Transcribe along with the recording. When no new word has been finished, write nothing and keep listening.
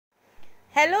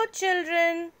Hello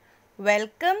children,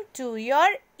 welcome to your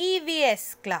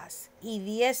EVS class.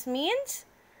 EVS means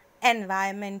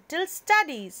Environmental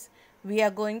Studies. We are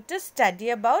going to study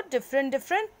about different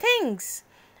things.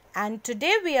 And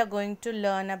today we are going to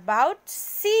learn about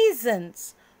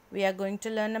seasons. We are going to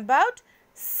learn about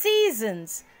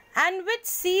seasons. And which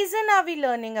season are we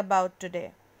learning about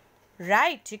today?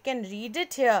 Right, you can read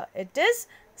it here. It is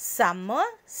summer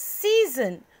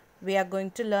season. We are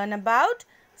going to learn about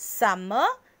summer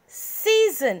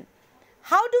season.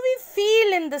 How do we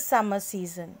feel in the summer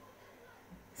season?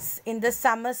 In the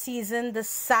summer season, the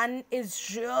sun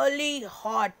is really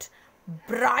hot,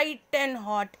 bright and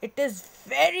hot. It is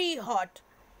very hot.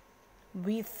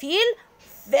 We feel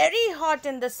very hot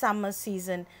in the summer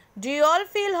season. Do you all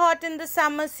feel hot in the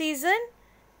summer season?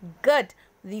 Good.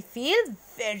 We feel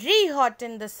very hot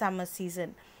in the summer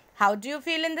season. How do you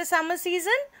feel in the summer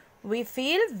season? We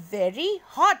feel very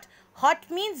hot. Hot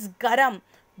means garam.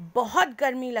 बहुत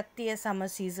गर्मी लगती है summer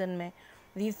season में.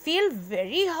 We feel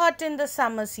very hot in the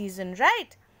summer season,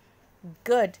 right?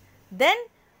 Good. Then,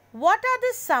 what are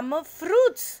the summer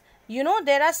fruits? You know,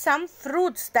 there are some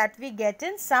fruits that we get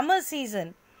in summer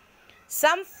season.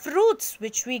 Some fruits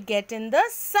which we get in the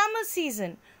summer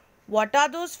season. What are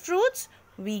those fruits?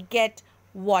 We get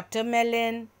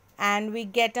watermelon and we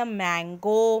get a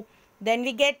mango. Then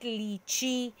we get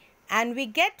lychee and we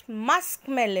get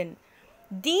muskmelon.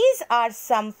 These are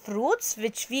some fruits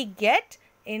which we get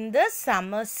in the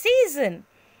summer season.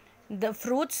 The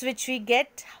fruits which we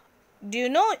get, do you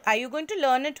know, are you going to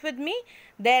learn it with me?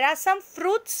 There are some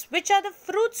fruits. Which are the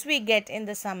fruits we get in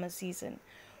the summer season?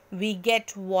 We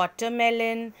get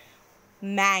watermelon,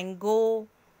 mango,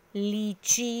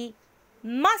 lychee,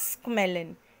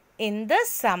 muskmelon in the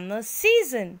summer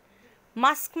season.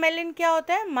 Muskmelon क्या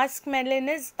होता है?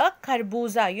 Muskmelon is a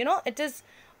खरबूजा. You know, it is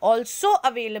also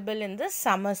available in the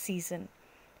summer season.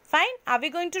 Fine. Are we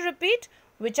going to repeat?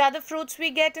 Which are the fruits we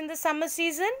get in the summer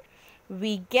season?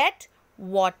 We get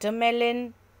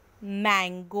watermelon,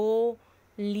 mango,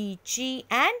 lychee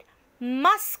and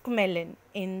muskmelon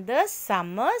in the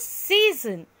summer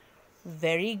season.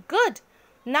 Very good.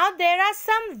 Now there are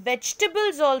some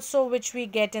vegetables also which we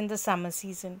get in the summer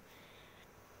season.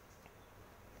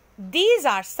 These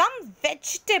are some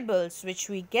vegetables which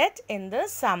we get in the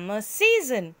summer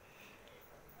season.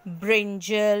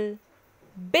 Brinjal,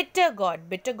 bitter gourd.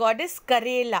 Bitter gourd is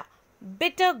karela.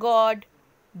 Bitter gourd,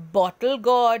 bottle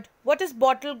gourd. What is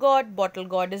bottle gourd? Bottle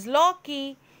gourd is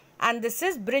lauki. And this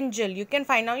is brinjal. You can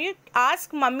find out. You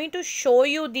ask mummy to show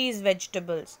you these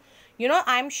vegetables. You know,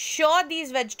 I'm sure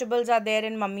these vegetables are there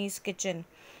in mummy's kitchen.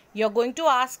 You're going to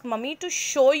ask mummy to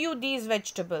show you these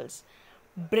vegetables.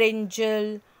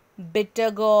 Brinjal, bitter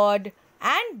gourd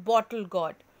and bottle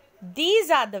gourd.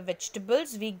 These are the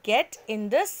vegetables we get in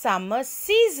the summer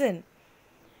season.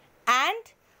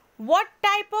 And what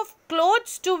type of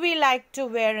clothes do we like to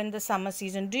wear in the summer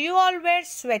season? Do you all wear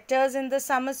sweaters in the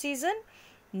summer season?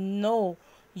 No.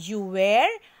 You wear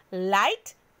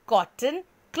light cotton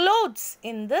clothes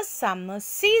in the summer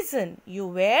season. You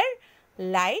wear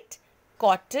light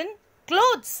cotton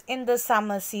clothes in the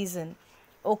summer season.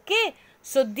 Okay.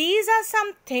 So these are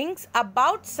some things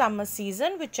about summer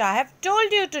season which I have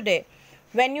told you today.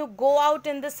 When you go out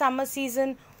in the summer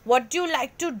season, what do you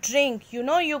like to drink? You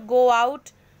know, you go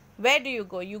out. Where do you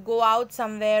go? You go out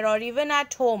somewhere or even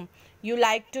at home. You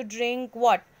like to drink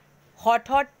what? Hot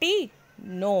tea?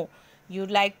 No. You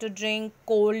like to drink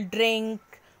cold drink,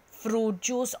 fruit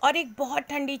juice और एक बहुत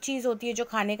ठंडी चीज़ होती है जो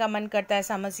खाने का मन करता है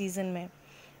summer season में.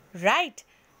 Right?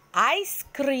 Ice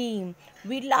cream.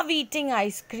 We love eating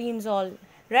ice creams all,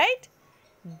 right?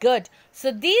 Good.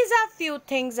 So these are few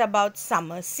things about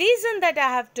summer season that I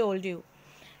have told you.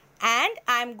 And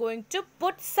I'm going to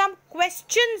put some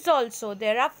questions also.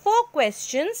 There are 4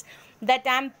 questions that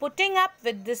I'm putting up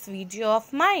with this video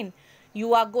of mine.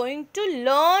 You are going to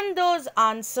learn those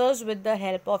answers with the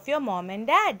help of your mom and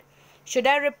dad. Should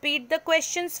I repeat the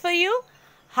questions for you?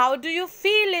 How do you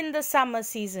feel in the summer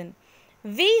season?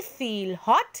 We feel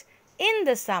hot in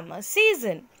the summer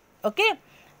season. Okay.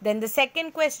 Then the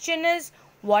second question is,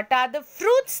 what are the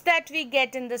fruits that we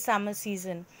get in the summer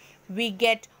season? We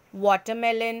get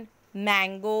watermelon,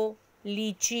 mango,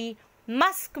 lychee,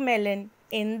 muskmelon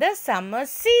in the summer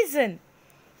season.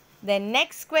 Then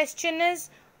next question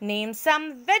is, name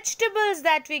some vegetables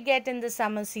that we get in the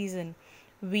summer season.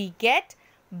 We get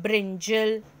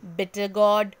brinjal, bitter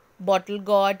gourd, bottle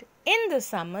gourd in the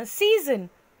summer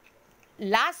season.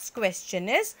 Last question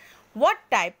is, what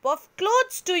type of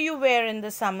clothes do you wear in the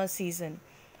summer season?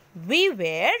 We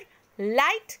wear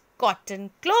light cotton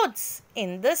clothes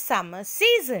in the summer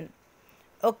season.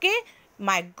 Okay,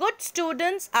 my good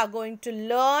students are going to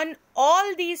learn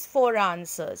all these 4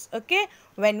 answers. Okay,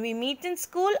 when we meet in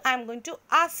school, I'm going to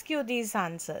ask you these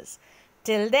answers.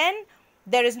 Till then,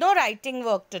 there is no writing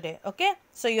work today. Okay,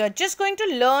 so you're just going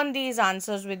to learn these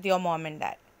answers with your mom and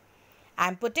dad.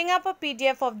 I'm putting up a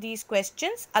PDF of these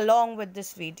questions along with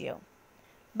this video.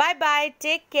 Bye bye,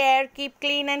 take care, keep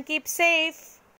clean and keep safe.